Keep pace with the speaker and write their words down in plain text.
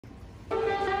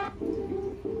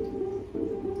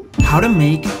How to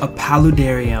make a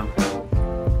paludarium.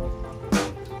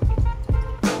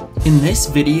 In this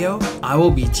video, I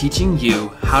will be teaching you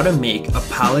how to make a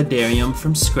paludarium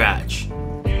from scratch.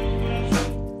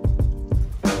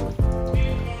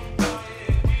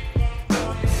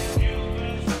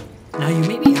 Now you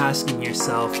may be asking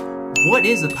yourself, what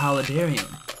is a paludarium?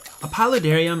 A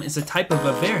paludarium is a type of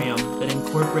vivarium that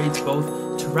incorporates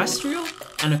both terrestrial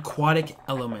and aquatic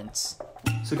elements.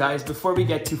 So guys, before we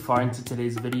get too far into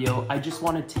today's video, I just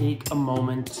want to take a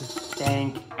moment to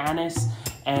thank Anis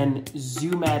and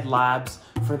ZooMed Labs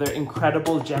for their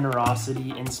incredible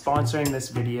generosity in sponsoring this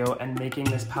video and making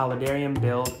this paludarium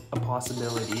build a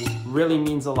possibility. It really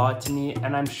means a lot to me,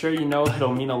 and I'm sure you know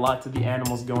it'll mean a lot to the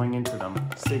animals going into them.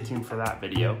 Stay tuned for that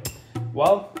video.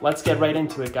 Well, let's get right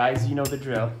into it, guys. You know the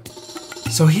drill.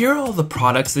 So here are all the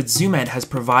products that ZooMed has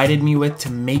provided me with to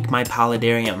make my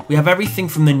paludarium. We have everything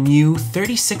from the new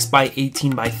 36 by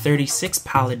 18 by 36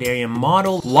 paludarium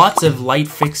model, lots of light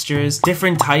fixtures,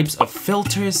 different types of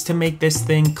filters to make this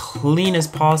thing clean as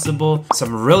possible,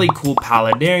 some really cool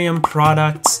paludarium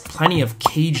products, plenty of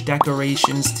cage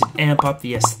decorations to amp up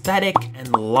the aesthetic,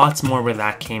 and lots more where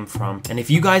that came from. And if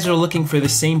you guys are looking for the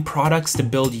same products to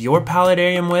build your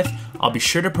paludarium with, I'll be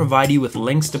sure to provide you with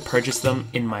links to purchase them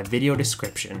in my video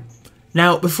description.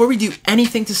 Now, before we do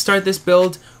anything to start this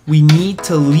build, we need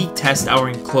to leak test our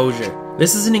enclosure.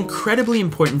 This is an incredibly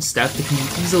important step that can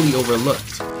be easily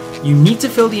overlooked. You need to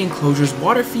fill the enclosure's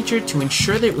water feature to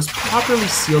ensure that it was properly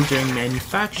sealed during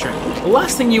manufacturing. The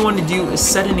last thing you want to do is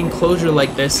set an enclosure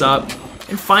like this up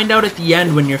and find out at the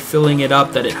end when you're filling it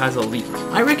up that it has a leak.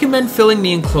 I recommend filling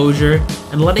the enclosure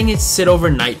and letting it sit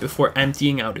overnight before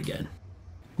emptying out again.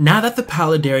 Now that the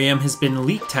paludarium has been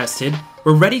leak tested,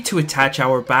 we're ready to attach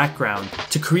our background.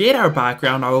 To create our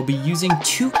background, I will be using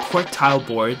 2 cork tile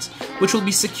boards, which will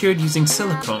be secured using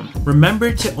silicone.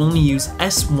 Remember to only use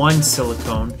S1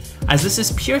 silicone, as this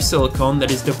is pure silicone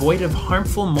that is devoid of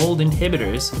harmful mold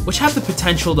inhibitors, which have the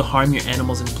potential to harm your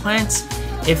animals and plants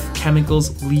if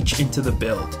chemicals leach into the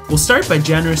build. We'll start by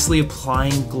generously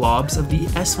applying globs of the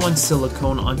S1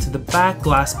 silicone onto the back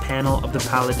glass panel of the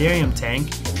paludarium tank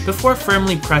before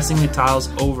firmly pressing the tiles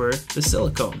over the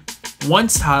silicone.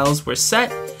 Once tiles were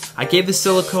set, I gave the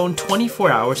silicone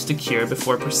 24 hours to cure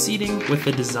before proceeding with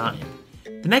the design.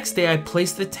 The next day I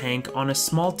placed the tank on a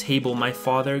small table my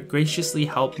father graciously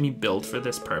helped me build for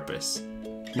this purpose.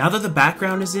 Now that the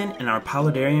background is in and our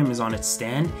paludarium is on its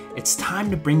stand, it's time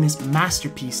to bring this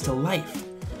masterpiece to life.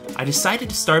 I decided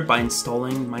to start by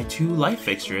installing my 2 light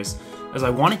fixtures, as I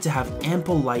wanted to have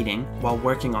ample lighting while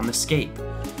working on the scape.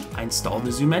 I installed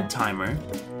the ZooMed timer,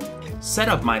 set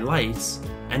up my lights,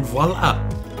 and voila!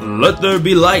 Let there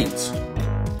be light!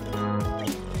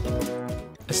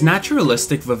 As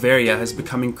naturalistic vivaria has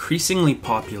become increasingly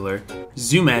popular,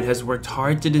 ZooMed has worked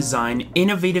hard to design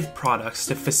innovative products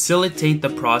to facilitate the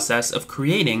process of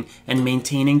creating and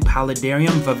maintaining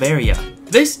paludarium vivaria.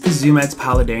 This is ZooMed's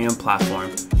Paludarium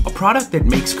platform, a product that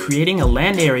makes creating a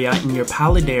land area in your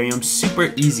paludarium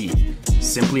super easy.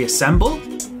 Simply assemble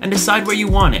and decide where you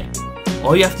want it.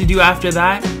 All you have to do after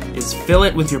that is fill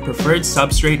it with your preferred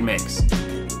substrate mix.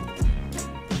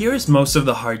 Here is most of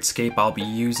the hardscape I'll be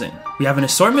using. We have an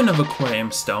assortment of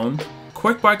aquarium stone,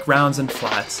 cork bark rounds and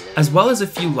flats, as well as a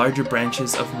few larger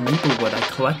branches of maple wood I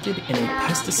collected in a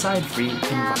pesticide-free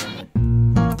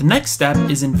environment. The next step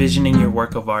is envisioning your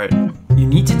work of art. You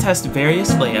need to test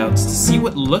various layouts to see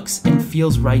what looks and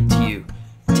feels right to you.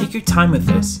 Take your time with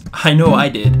this. I know I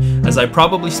did, as I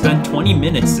probably spent 20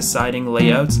 minutes deciding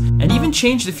layouts and even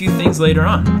changed a few things later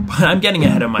on, but I'm getting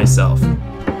ahead of myself.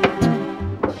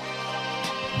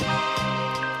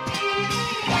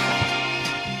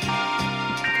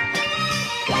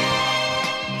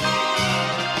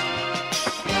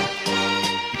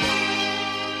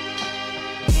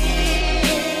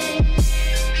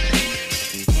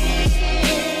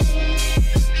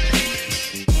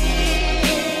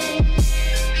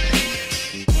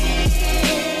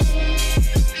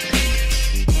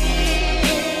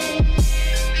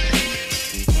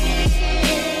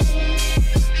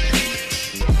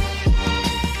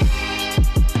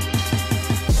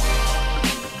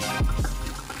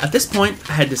 At this point,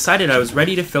 I had decided I was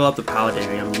ready to fill up the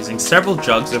paludarium using several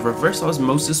jugs of reverse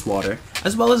osmosis water,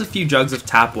 as well as a few jugs of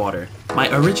tap water.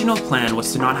 My original plan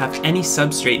was to not have any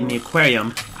substrate in the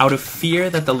aquarium out of fear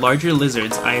that the larger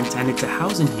lizards I intended to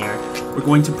house in here were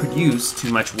going to produce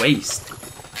too much waste.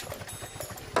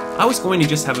 I was going to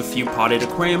just have a few potted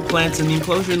aquarium plants in the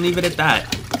enclosure and leave it at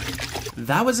that.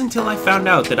 That was until I found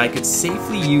out that I could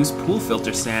safely use pool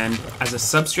filter sand as a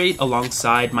substrate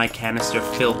alongside my canister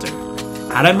filter.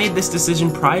 Had I made this decision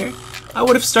prior, I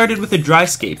would have started with a dry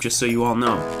scape, just so you all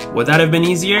know. Would that have been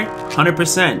easier?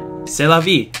 100%. C'est la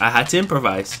vie. I had to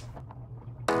improvise.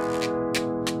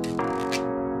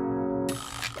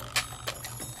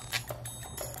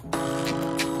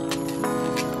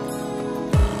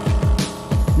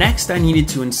 Next, I needed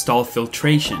to install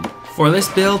filtration. For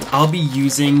this build, I'll be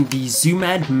using the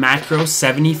Zoomed Macro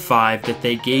 75 that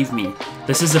they gave me.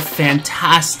 This is a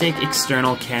fantastic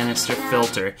external canister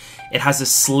filter. It has a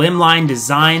slimline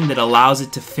design that allows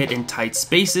it to fit in tight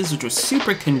spaces, which was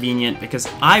super convenient because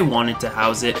I wanted to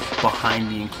house it behind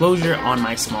the enclosure on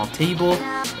my small table.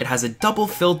 It has a double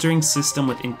filtering system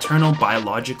with internal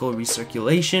biological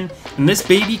recirculation, and this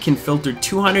baby can filter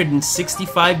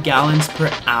 265 gallons per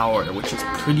hour, which is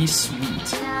pretty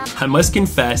sweet. I must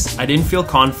confess, I didn't feel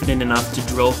confident enough to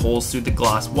drill holes through the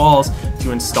glass walls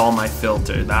to install my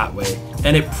filter that way,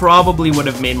 and it probably would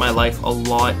have made my life a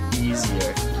lot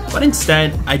easier. But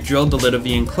instead, I drilled the lid of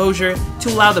the enclosure to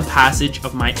allow the passage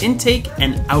of my intake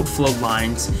and outflow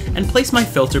lines and place my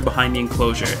filter behind the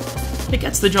enclosure. It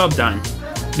gets the job done.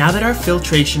 Now that our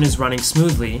filtration is running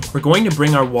smoothly, we're going to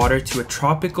bring our water to a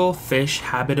tropical fish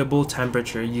habitable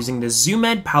temperature using the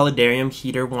Zoomed Paludarium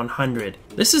Heater 100.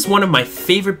 This is one of my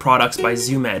favorite products by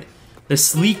Zoomed. The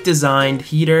sleek designed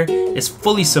heater is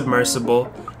fully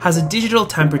submersible, has a digital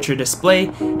temperature display,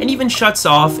 and even shuts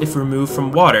off if removed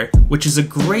from water, which is a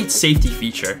great safety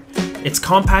feature. Its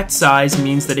compact size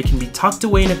means that it can be tucked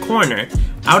away in a corner,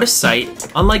 out of sight,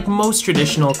 unlike most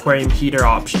traditional aquarium heater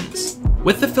options.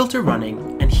 With the filter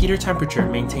running and heater temperature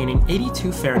maintaining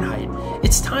 82 Fahrenheit,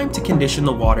 it's time to condition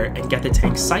the water and get the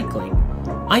tank cycling.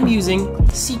 I'm using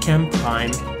Seachem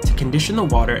Prime to condition the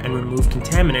water and remove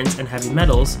contaminants and heavy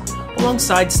metals,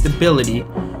 alongside Stability,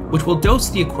 which will dose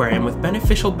the aquarium with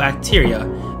beneficial bacteria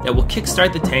that will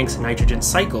kickstart the tank's nitrogen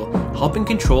cycle, helping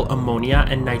control ammonia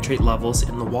and nitrate levels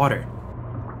in the water.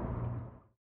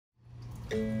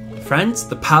 Friends,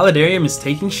 the Paludarium is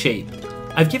taking shape.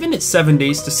 I've given it 7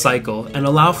 days to cycle and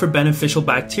allow for beneficial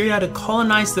bacteria to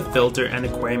colonize the filter and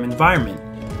aquarium environment.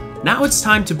 Now it's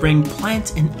time to bring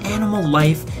plant and animal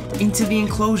life into the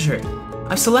enclosure.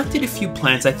 I've selected a few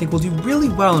plants I think will do really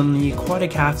well in the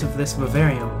aquatic half of this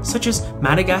vivarium, such as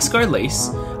Madagascar lace,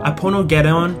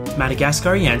 Aponogeton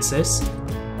madagascariensis,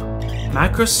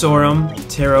 Macrosorum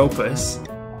pteropus,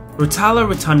 Rotala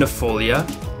rotundifolia,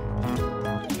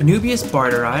 Anubias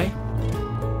barteri,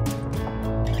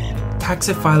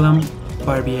 Taxiphyllum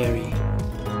barbieri,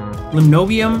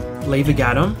 Limnobium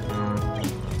laevigatum,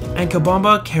 and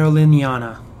Cobomba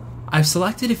caroliniana. I've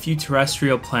selected a few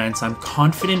terrestrial plants I'm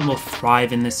confident will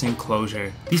thrive in this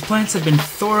enclosure. These plants have been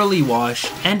thoroughly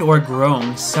washed and or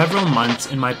grown several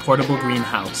months in my portable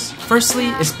greenhouse. Firstly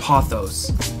is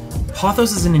pothos.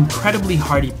 Pothos is an incredibly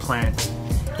hardy plant.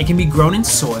 It can be grown in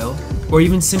soil or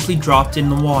even simply dropped in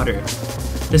the water.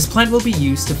 This plant will be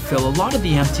used to fill a lot of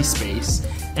the empty space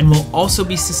and will also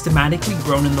be systematically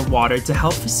grown in the water to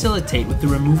help facilitate with the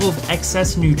removal of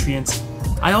excess nutrients.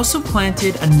 I also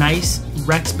planted a nice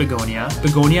Rex begonia,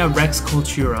 Begonia rex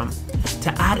culturum,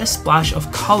 to add a splash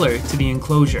of color to the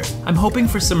enclosure. I'm hoping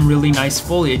for some really nice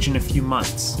foliage in a few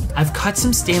months. I've cut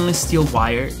some stainless steel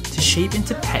wire to shape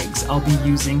into pegs I'll be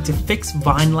using to fix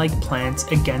vine-like plants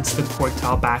against the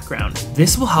quartile background.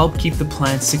 This will help keep the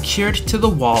plants secured to the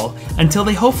wall until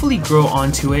they hopefully grow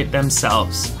onto it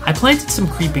themselves. I planted some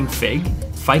creeping fig,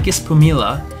 Ficus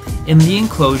pumila, in the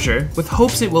enclosure with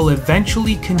hopes it will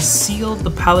eventually conceal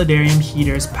the Paludarium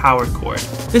heater's power cord.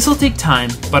 This will take time,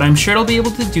 but I'm sure it'll be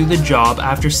able to do the job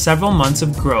after several months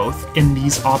of growth in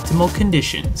these optimal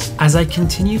conditions. As I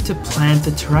continue to plant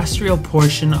the terrestrial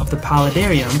portion of the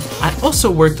Paludarium, I also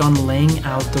worked on laying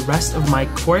out the rest of my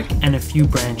cork and a few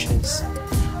branches.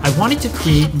 I wanted to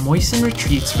create moistened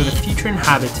retreats for the future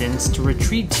inhabitants to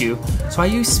retreat to, so I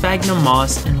used sphagnum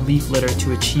moss and leaf litter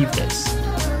to achieve this.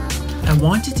 I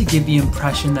wanted to give the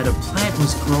impression that a plant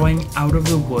was growing out of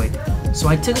the wood, so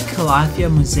I took a Calathea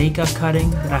mosaica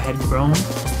cutting that I had grown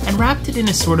and wrapped it in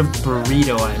a sort of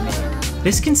burrito I made.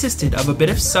 This consisted of a bit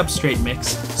of substrate mix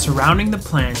surrounding the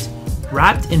plant,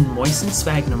 wrapped in moistened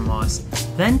sphagnum moss,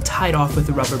 then tied off with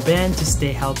a rubber band to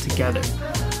stay held together.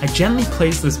 I gently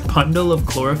placed this bundle of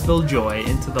chlorophyll joy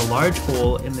into the large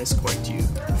hole in this cork tube.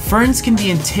 Ferns can be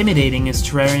intimidating as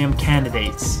terrarium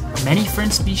candidates. Many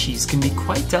fern species can be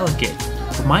quite delicate,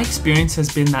 but my experience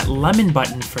has been that lemon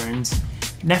button ferns,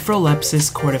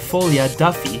 Nephrolepsis cordifolia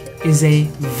Duffy, is a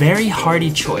very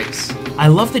hardy choice. I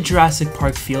love the Jurassic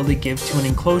Park feel they give to an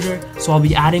enclosure, so I'll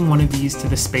be adding one of these to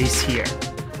the space here.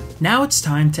 Now it's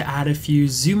time to add a few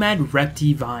Zoomed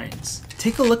Repti vines.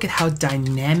 Take a look at how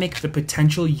dynamic the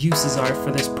potential uses are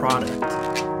for this product.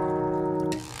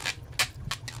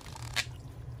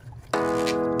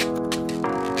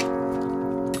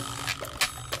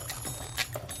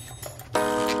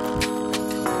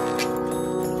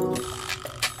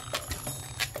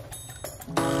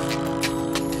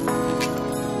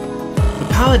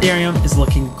 Paludarium is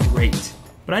looking great,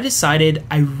 but I decided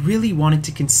I really wanted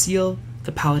to conceal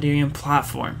the Paludarium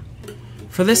platform.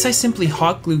 For this, I simply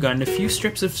hot glue gunned a few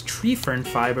strips of tree fern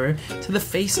fiber to the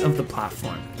face of the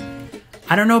platform.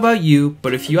 I don't know about you,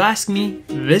 but if you ask me,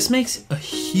 this makes a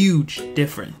huge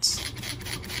difference.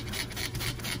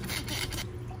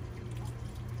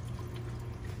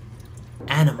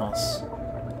 Animals.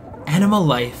 Animal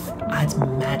life adds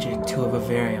magic to a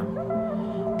vivarium.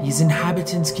 These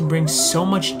inhabitants can bring so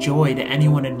much joy to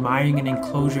anyone admiring an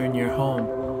enclosure in your home.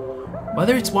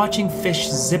 Whether it's watching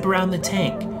fish zip around the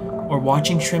tank or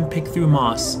watching shrimp pick through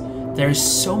moss, there is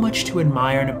so much to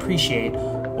admire and appreciate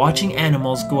watching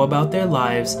animals go about their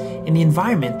lives in the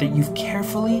environment that you've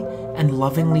carefully and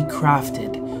lovingly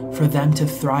crafted for them to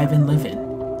thrive and live in.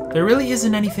 There really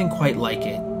isn't anything quite like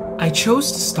it. I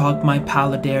chose to stock my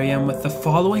Paludarium with the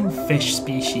following fish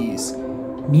species: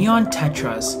 neon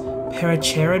tetras,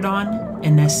 Parachaerodon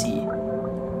inesi,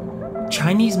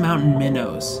 Chinese mountain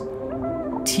minnows,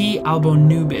 T.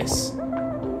 albonubis,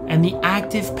 and the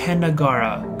active panda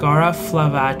gara, Gara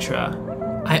flavatra.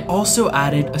 I also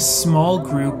added a small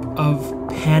group of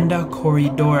panda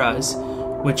corridoras,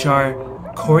 which are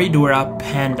Corridora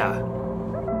panda.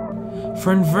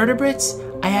 For invertebrates,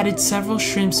 I added several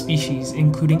shrimp species,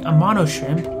 including amano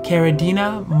shrimp,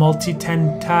 Caridina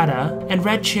multitentata, and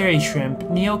red cherry shrimp,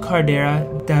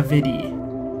 Neocardera davidi.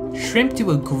 Shrimp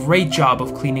do a great job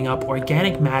of cleaning up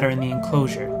organic matter in the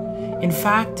enclosure. In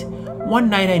fact, one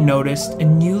night I noticed a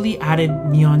newly added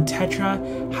neon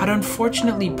tetra had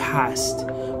unfortunately passed,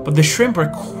 but the shrimp are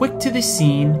quick to the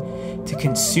scene to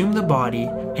consume the body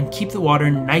and keep the water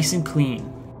nice and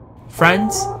clean.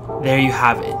 Friends, there you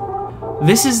have it.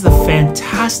 This is the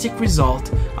fantastic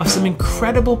result of some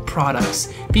incredible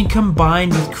products being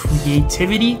combined with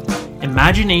creativity,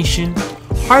 imagination,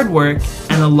 hard work,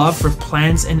 and a love for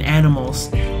plants and animals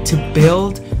to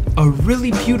build a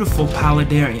really beautiful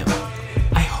Paludarium.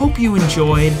 I hope you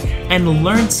enjoyed and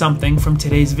learned something from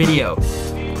today's video.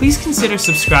 Please consider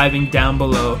subscribing down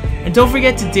below, and don't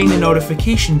forget to ding the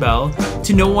notification bell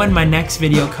to know when my next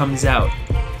video comes out.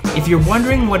 If you're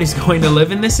wondering what is going to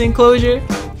live in this enclosure,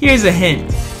 here's a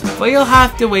hint, but you'll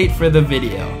have to wait for the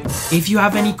video. If you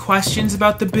have any questions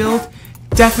about the build,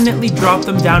 definitely drop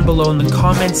them down below in the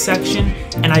comments section,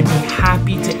 and I'd be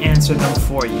happy to answer them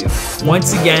for you.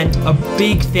 Once again, a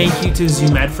big thank you to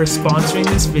ZoomEd for sponsoring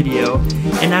this video,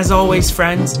 and as always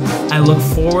friends, I look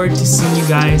forward to seeing you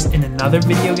guys in another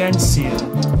video again soon.